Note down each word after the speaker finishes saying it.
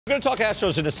We're going to talk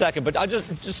Astros in a second, but I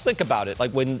just think about it.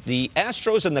 Like when the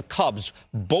Astros and the Cubs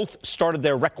both started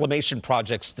their reclamation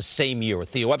projects the same year with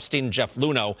Theo Epstein and Jeff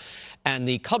Luhnow, and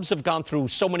the Cubs have gone through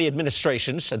so many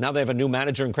administrations, and now they have a new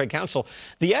manager in Craig Counsell.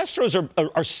 The Astros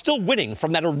are still winning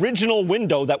from that original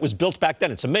window that was built back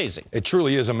then. It's amazing. It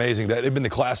truly is amazing. That they've been the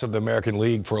class of the American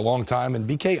League for a long time, and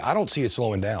BK, I don't see it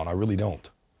slowing down. I really don't.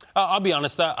 I'll be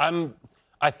honest.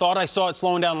 I thought I saw it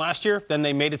slowing down last year. Then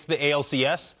they made it to the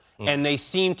ALCS. And they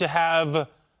seem to have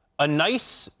a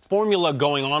nice formula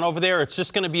going on over there. It's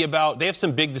just going to be about, they have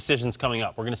some big decisions coming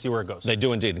up. We're going to see where it goes. They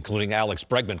do indeed, including Alex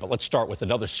Bregman. But let's start with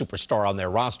another superstar on their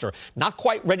roster. Not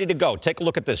quite ready to go. Take a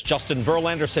look at this. Justin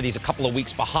Verlander said he's a couple of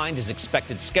weeks behind his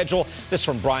expected schedule. This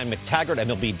from Brian McTaggart,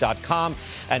 MLB.com,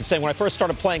 and saying, when I first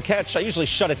started playing catch, I usually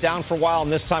shut it down for a while.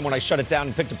 And this time when I shut it down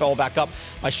and picked the ball back up,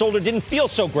 my shoulder didn't feel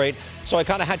so great. So I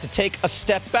kind of had to take a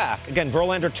step back. Again,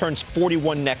 Verlander turns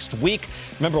 41 next week.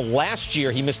 Remember, last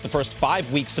year he missed the first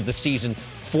 5 weeks of the season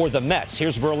for the Mets.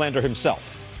 Here's Verlander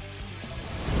himself.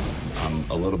 I'm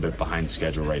a little bit behind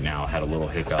schedule right now. Had a little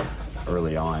hiccup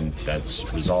early on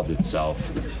that's resolved itself,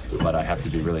 but I have to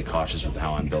be really cautious with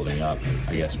how I'm building up.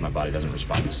 I guess my body doesn't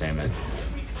respond the same at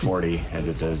 40 as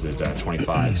it does at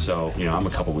 25. So, I'm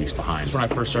a couple weeks behind. When I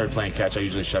first started playing catch, I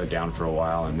usually shut it down for a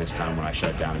while, and this time when I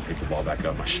shut it down and picked the ball back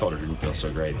up, my shoulder didn't feel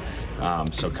so great.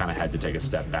 So kind of had to take a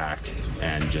step back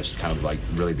and just kind of like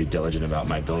really be diligent about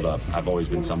my build-up. I've always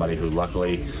been somebody who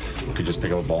luckily could just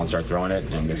pick up a ball and start throwing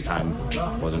it, and this time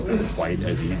wasn't quite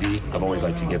as easy. I've always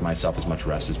liked to give myself as much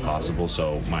rest as possible,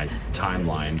 so my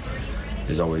timeline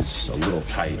is always a little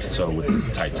tight. So with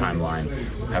the tight timeline,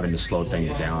 having to slow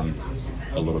things down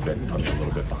a little bit, put me a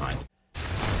little bit behind.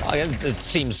 It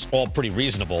seems all pretty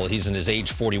reasonable. He's in his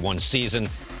age 41 season.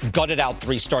 Gutted out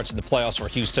 3 starts in the playoffs for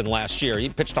Houston last year. He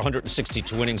pitched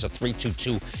 162 innings, a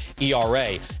 3.22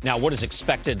 ERA. Now, what is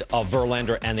expected of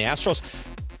Verlander and the Astros?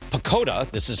 PECOTA,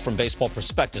 this is from Baseball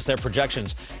Prospectus, their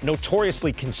projections,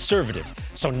 notoriously conservative.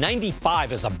 So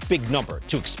 95 is a big number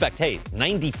to expect. Hey,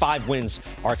 95 wins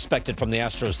are expected from the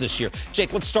Astros this year.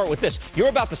 Jake, let's start with this. You're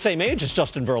about the same age as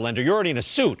Justin Verlander. You're already in a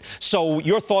suit. So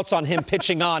your thoughts on him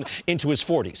pitching on into his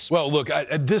 40s? Well, look,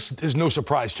 this is no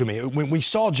surprise to me. When we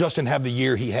saw Justin have the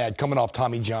year he had coming off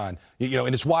Tommy John,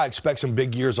 and it's why I expect some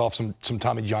big years off some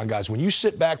Tommy John guys. When you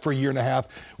sit back for a year and a half,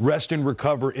 rest and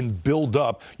recover and build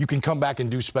up, you can come back and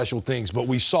do special things. But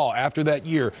we saw after that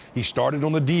year, he started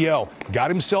on the DL, got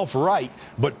himself right,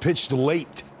 but pitched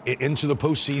late into the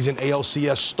postseason.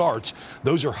 ALCS starts.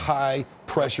 Those are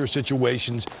high-pressure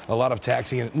situations, a lot of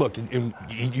taxing. And look,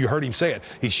 you heard him say it.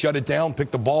 He shut it down,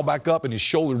 picked the ball back up, and his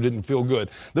shoulder didn't feel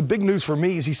good. The big news for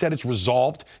me is he said it's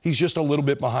resolved. He's just a little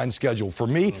bit behind schedule. For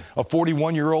me, a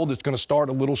 41-year-old that's going to start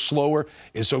a little slower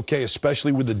is okay,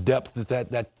 especially with the depth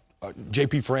that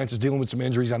J.P. France is dealing with some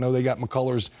injuries. I know they got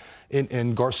McCullers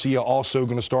and Garcia also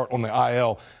going to start on the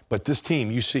IL. But this team,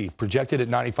 you see, projected at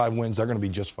 95 wins, they're going to be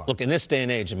just fine. Look, in this day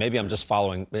and age, and maybe I'm just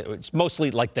following, it's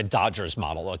mostly like the Dodgers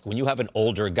model. Look, when you have an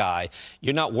older guy,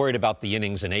 you're not worried about the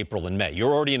innings in April and May.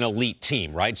 You're already an elite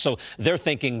team, right? So they're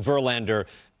thinking Verlander,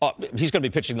 he's going to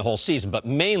be pitching the whole season, but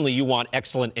mainly you want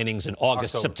excellent innings in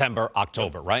August, September,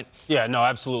 October, right? Yeah, no,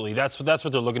 absolutely. That's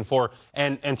what they're looking for.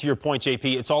 And to your point,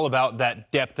 JP, it's all about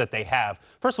that depth that they have.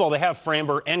 First of all, they have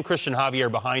Framber and Christian Javier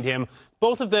behind him.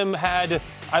 Both of them had,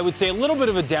 I would say, a little bit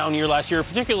of a down year last year,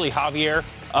 particularly Javier.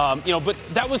 But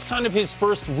that was kind of his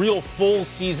first real full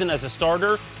season as a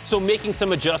starter. So making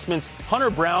some adjustments. Hunter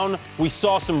Brown, we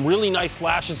saw some really nice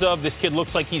flashes of. This kid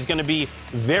looks like he's going to be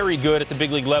very good at the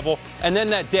big league level. And then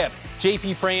that depth.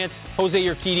 J.P. France, Jose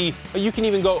Urquidy, you can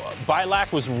even go,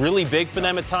 Bilac was really big for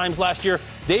them at times last year.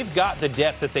 They've got the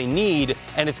depth that they need,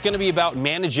 and it's going to be about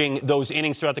managing those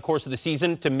innings throughout the course of the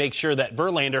season to make sure that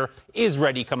Verlander is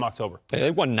ready come October. They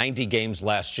won 90 games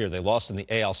last year. They lost in the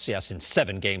ALCS in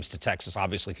 7 games to Texas.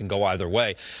 Obviously can go either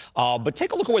way. But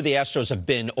take a look at where the Astros have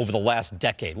been over the last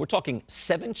decade. We're talking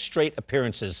 7 straight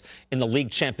appearances in the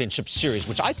League Championship Series,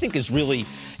 which I think is really,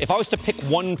 if I was to pick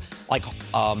one,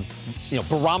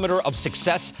 barometer of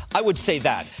success, I would say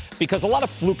that. Because a lot of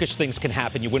flukish things can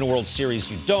happen. You win a World Series,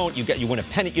 you don't. You win a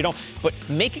pennant, you don't. But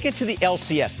making it to the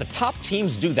LCS, the top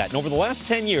teams do that. And over the last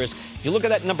 10 years, if you look at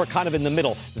that number kind of in the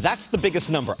middle, that's the biggest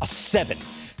number, a 7.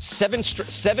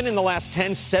 7 in the last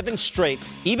 10, 7 straight.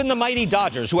 Even the mighty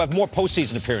Dodgers, who have more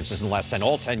postseason appearances in the last 10,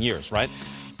 all 10 years, right?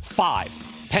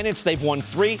 5. Pennants, they've won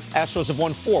 3. Astros have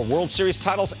won 4. World Series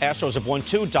titles, Astros have won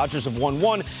 2. Dodgers have won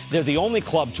 1. They're the only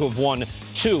club to have won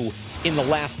 2 in the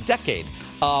last decade.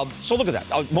 So look at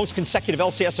that. Most consecutive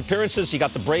LCS appearances. You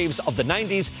got the Braves of the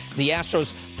 90s, the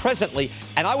Astros presently.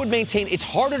 And I would maintain it's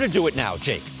harder to do it now,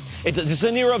 Jake. This is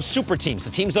an era of super teams.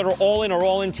 The teams that are all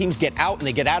in teams get out, and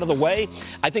they get out of the way.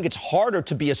 I think it's harder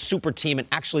to be a super team and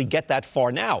actually get that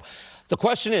far now. The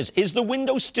question is the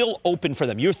window still open for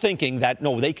them? You're thinking that,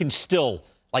 no, they can still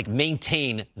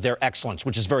maintain their excellence,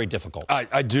 which is very difficult.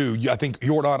 I do. I think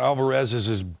Yordan Alvarez is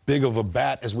as big of a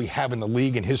bat as we have in the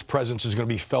league, and his presence is going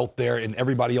to be felt there, and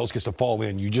everybody else gets to fall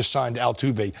in. You just signed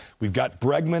Altuve. We've got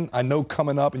Bregman, I know,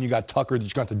 coming up, and you got Tucker that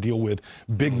you got to deal with,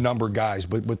 big number guys,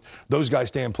 but those guys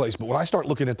stay in place. But when I start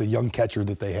looking at the young catcher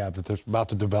that they have, that they're about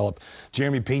to develop,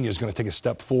 Jeremy Pena is going to take a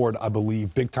step forward, I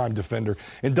believe, big-time defender,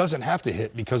 and doesn't have to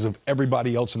hit because of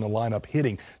everybody else in the lineup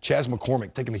hitting. Chas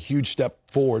McCormick taking a huge step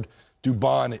forward.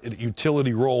 Dubon,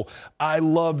 utility role. I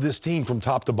love this team from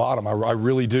top to bottom. I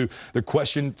really do. The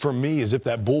question for me is if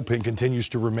that bullpen continues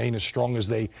to remain as strong as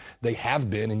they have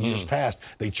been in years past.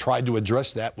 They tried to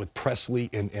address that with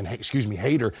Presley and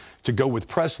Hader to go with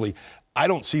Presley. I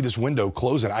don't see this window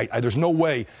closing. There's no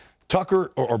way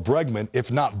Tucker or Bregman,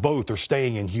 if not both, are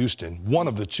staying in Houston. One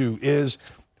of the two is.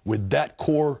 With that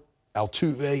core,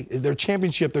 Altuve, their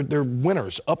championship, they're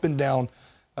winners up and down.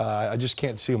 I just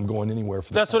can't see them going anywhere.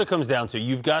 That's what it comes down to.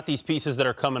 You've got these pieces that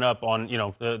are coming up on,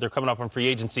 they're coming up on free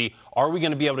agency. Are we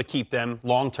going to be able to keep them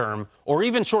long term or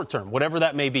even short term, whatever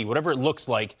that may be, whatever it looks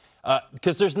like?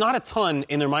 Because there's not a ton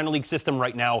in their minor league system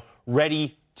right now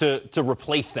ready to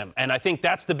replace them. And I think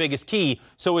that's the biggest key.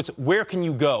 So it's where can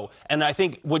you go? And I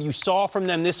think what you saw from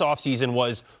them this offseason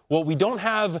was, well, we don't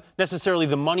have necessarily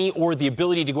the money or the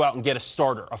ability to go out and get a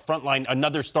starter, a frontline,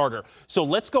 another starter. So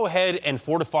let's go ahead and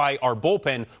fortify our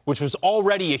bullpen, which was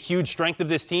already a huge strength of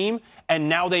this team. And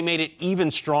now they made it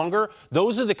even stronger.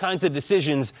 Those are the kinds of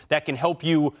decisions that can help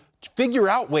you figure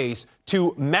out ways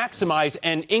to maximize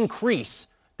and increase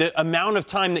the amount of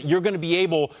time that you're going to be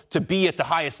able to be at the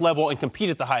highest level and compete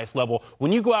at the highest level.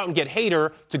 When you go out and get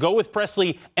Hader to go with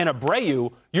Presley and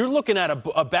Abreu, you're looking at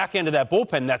a back end of that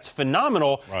bullpen that's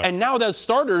phenomenal. Right. And now those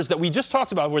starters that we just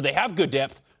talked about where they have good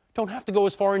depth don't have to go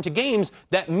as far into games.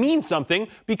 That means something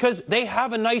because they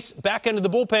have a nice back end of the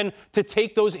bullpen to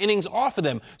take those innings off of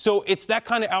them. So it's that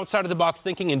kind of outside of the box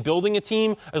thinking and building a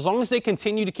team. As long as they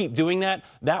continue to keep doing that,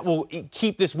 that will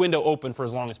keep this window open for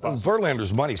as long as possible.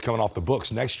 Verlander's money's coming off the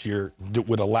books next year that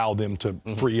would allow them to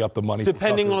free up the money.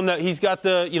 Depending on he's got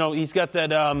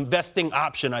that vesting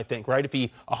option, I think, right? If he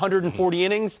 140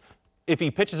 innings. If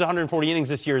he pitches 140 innings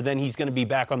this year, then he's going to be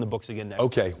back on the books again next.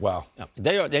 Okay, wow.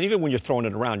 Yeah. And even when you're throwing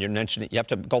it around, you're mentioning you have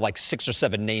to go 6 or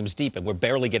 7 names deep, and we're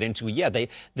barely getting into. Yeah,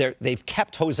 they've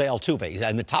kept Jose Altuve,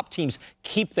 and the top teams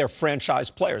keep their franchise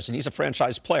players, and he's a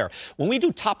franchise player. When we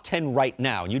do top 10 right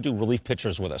now, and you do relief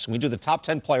pitchers with us, and we do the top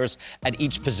 10 players at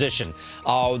each position,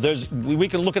 we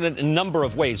can look at it a number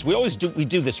of ways. We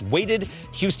do this weighted.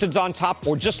 Houston's on top,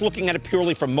 or just looking at it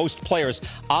purely from most players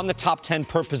on the top 10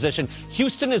 per position.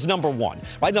 Houston is number 1.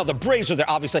 Right now, the Braves are there,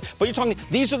 obviously, but you're talking,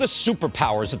 these are the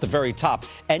superpowers at the very top.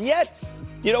 And yet,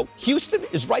 Houston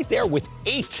is right there with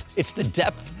 8. It's the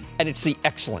depth and it's the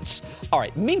excellence. All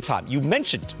right, meantime, you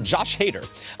mentioned Josh Hader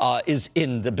is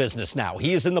in the business now.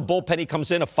 He is in the bullpen. He comes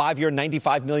in a 5-year,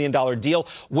 $95 million deal.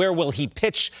 Where will he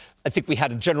pitch? I think we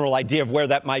had a general idea of where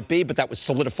that might be, but that was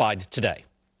solidified today.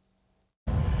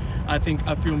 I think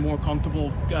I feel more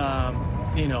comfortable,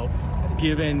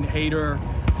 giving Hader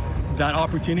that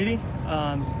opportunity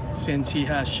since he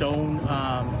has shown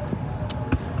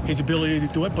his ability to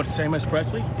do it, but same as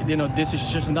Presley. This is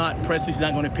just not, Presley's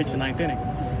not going to pitch the 9th inning.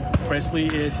 Presley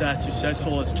is as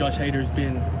successful as Josh Hader's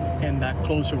been in that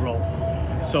closer role.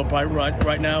 So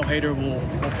right now, Hader will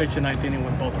pitch the 9th inning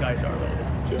when both guys are available.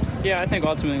 Yeah, I think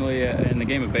ultimately in the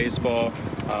game of baseball,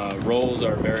 roles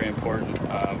are very important.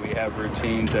 We have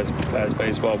routines as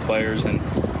baseball players, and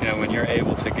when you're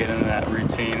able to get into that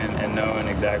routine and knowing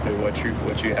exactly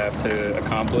what you have to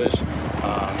accomplish,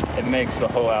 it makes the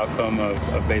whole outcome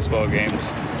of baseball games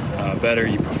better.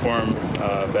 You perform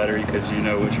better because you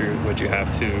know what you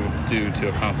have to do to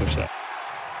accomplish that.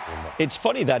 It's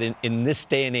funny that in this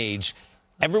day and age,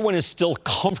 everyone is still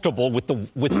comfortable with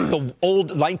the old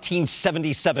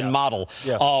 1977 model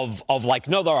of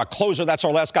no, they're a closer, that's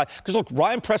our last guy. Because look,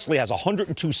 Ryan Presley has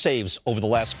 102 saves over the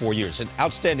last 4 years, an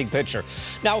outstanding pitcher.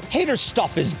 Now, Hader's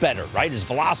stuff is better, right? His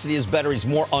velocity is better, he's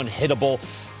more unhittable.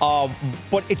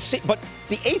 But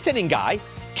the 8th inning guy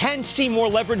can see more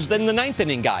leverage than the 9th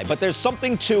inning guy. But there's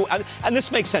something to, and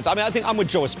this makes sense. I mean, I think I'm with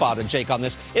Joe Espada, Jake, on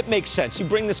this. It makes sense. You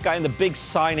bring this guy in the big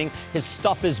signing. His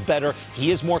stuff is better. He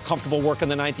is more comfortable working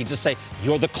the 9th. You just say,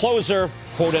 you're the closer,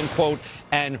 quote unquote,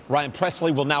 and Ryan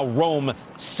Pressly will now roam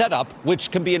setup,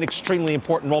 which can be an extremely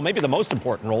important role, maybe the most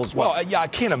important role as well. Well, yeah, I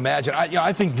can't imagine.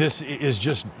 I think this is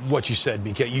just what you said,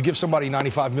 BK. You give somebody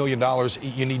 $95 million,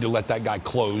 you need to let that guy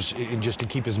close and just to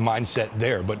keep his mindset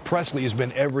there. But Pressly has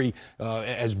been every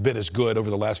bit as good over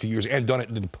the last few years and done it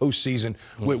in the postseason,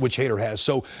 which Hader has.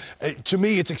 So to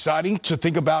me, it's exciting to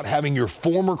think about having your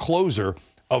former closer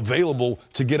available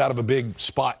to get out of a big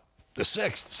spot, the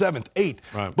 6th, 7th, 8th.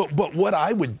 Right. But what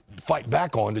I would fight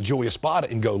back on to Joey Espada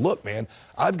and go, look, man,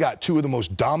 I've got two of the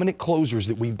most dominant closers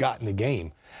that we've got in the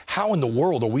game. How in the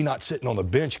world are we not sitting on the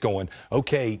bench going,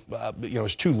 okay,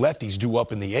 there's two lefties due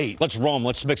up in the 8th. Let's roam.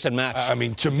 Let's mix and match. I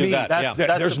mean, to me, that's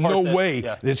there's the part no that, way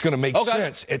yeah. it's going to make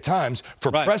sense at times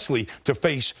for Pressly to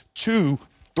face 2,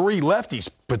 3 lefties,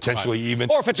 potentially even.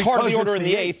 Or if it's hardly order in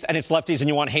the 8th. 8th and it's lefties and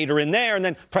you want Hader in there, and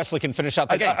then Pressly can finish out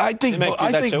the game. I think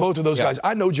both of those Yeah. guys,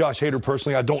 I know Josh Hader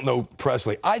personally, I don't know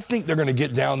Pressly. I think they're going to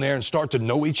get down there and start to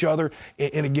know each other.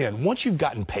 And again, once you've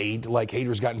gotten paid, like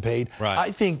Hader's gotten paid,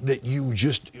 I think that you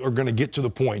just are going to get to the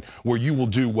point where you will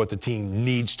do what the team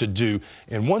needs to do.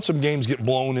 And once some games get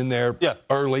blown in there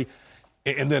early,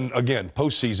 and then, again,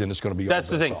 postseason is going to be That's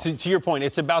the thing. To your point,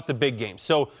 it's about the big games.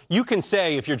 So you can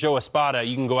say, if you're Joe Espada,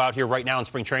 you can go out here right now in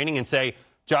spring training and say,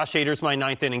 Josh Hader's my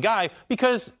 9th inning guy,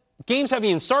 because games haven't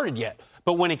even started yet.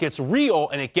 But when it gets real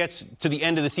and it gets to the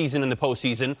end of the season and the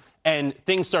postseason and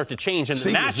things start to change and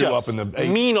the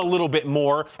matchups mean a little bit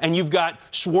more, and you've got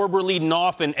Schwarber leading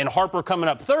off and Harper coming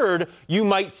up third, you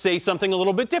might say something a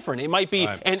little bit different. It might be,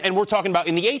 and we're talking about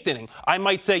in the 8th inning. I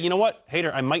might say, you know what,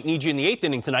 Hader, I might need you in the 8th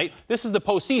inning tonight. This is the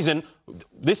postseason.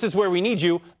 This is where we need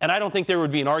you, and I don't think there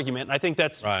would be an argument. And I think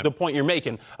that's the point you're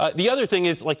making. The other thing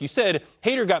is, like you said,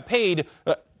 Hader got paid.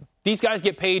 These guys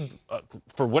get paid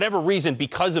for whatever reason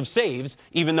because of saves,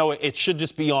 even though it should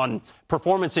just be on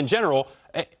performance in general.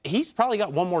 He's probably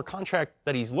got one more contract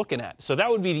that he's looking at. So that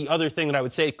would be the other thing that I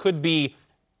would say could be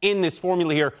in this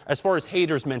formula here as far as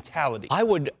Hader's mentality. I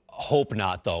would hope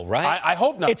not, though, right? I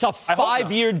hope not. It's a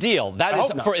 5-year deal. That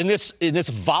is for in this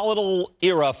volatile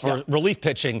era for relief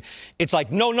pitching. It's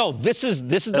like no. This is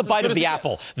the bite of the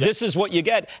apple. This is what you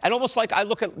get. And almost like I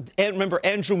look at and remember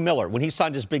Andrew Miller when he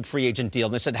signed his big free agent deal,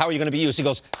 and they said, "How are you going to be used?" He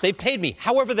goes, "They paid me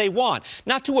however they want."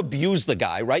 Not to abuse the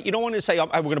guy, right? You don't want to say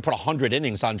we're going to put 100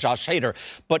 innings on Josh Hader,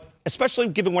 but especially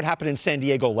given what happened in San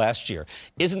Diego last year,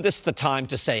 isn't this the time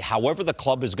to say, however the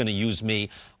club is going to use me?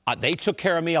 They took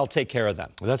care of me, I'll take care of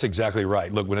them. Well, that's exactly right.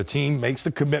 Look, when a team makes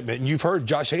the commitment, and you've heard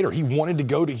Josh Hader, he wanted to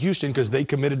go to Houston because they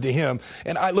committed to him.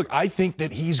 And I think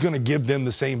that he's going to give them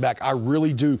the same back. I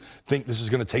really do think this is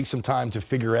going to take some time to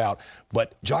figure out.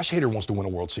 But Josh Hader wants to win a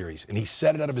World Series, and he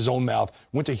said it out of his own mouth.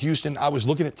 Went to Houston. I was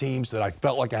looking at teams that I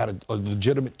felt like I had a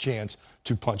legitimate chance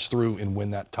to punch through and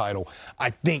win that title.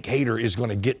 I think Hader is going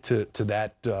to get to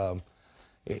that.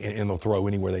 And they'll throw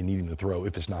anywhere they need him to throw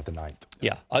if it's not the 9th.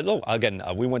 Yeah. Again,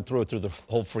 we went through the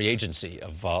whole free agency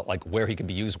of like where he can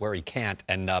be used, where he can't.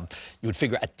 And you would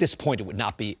figure at this point it would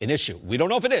not be an issue. We don't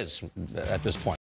know if it is at this point.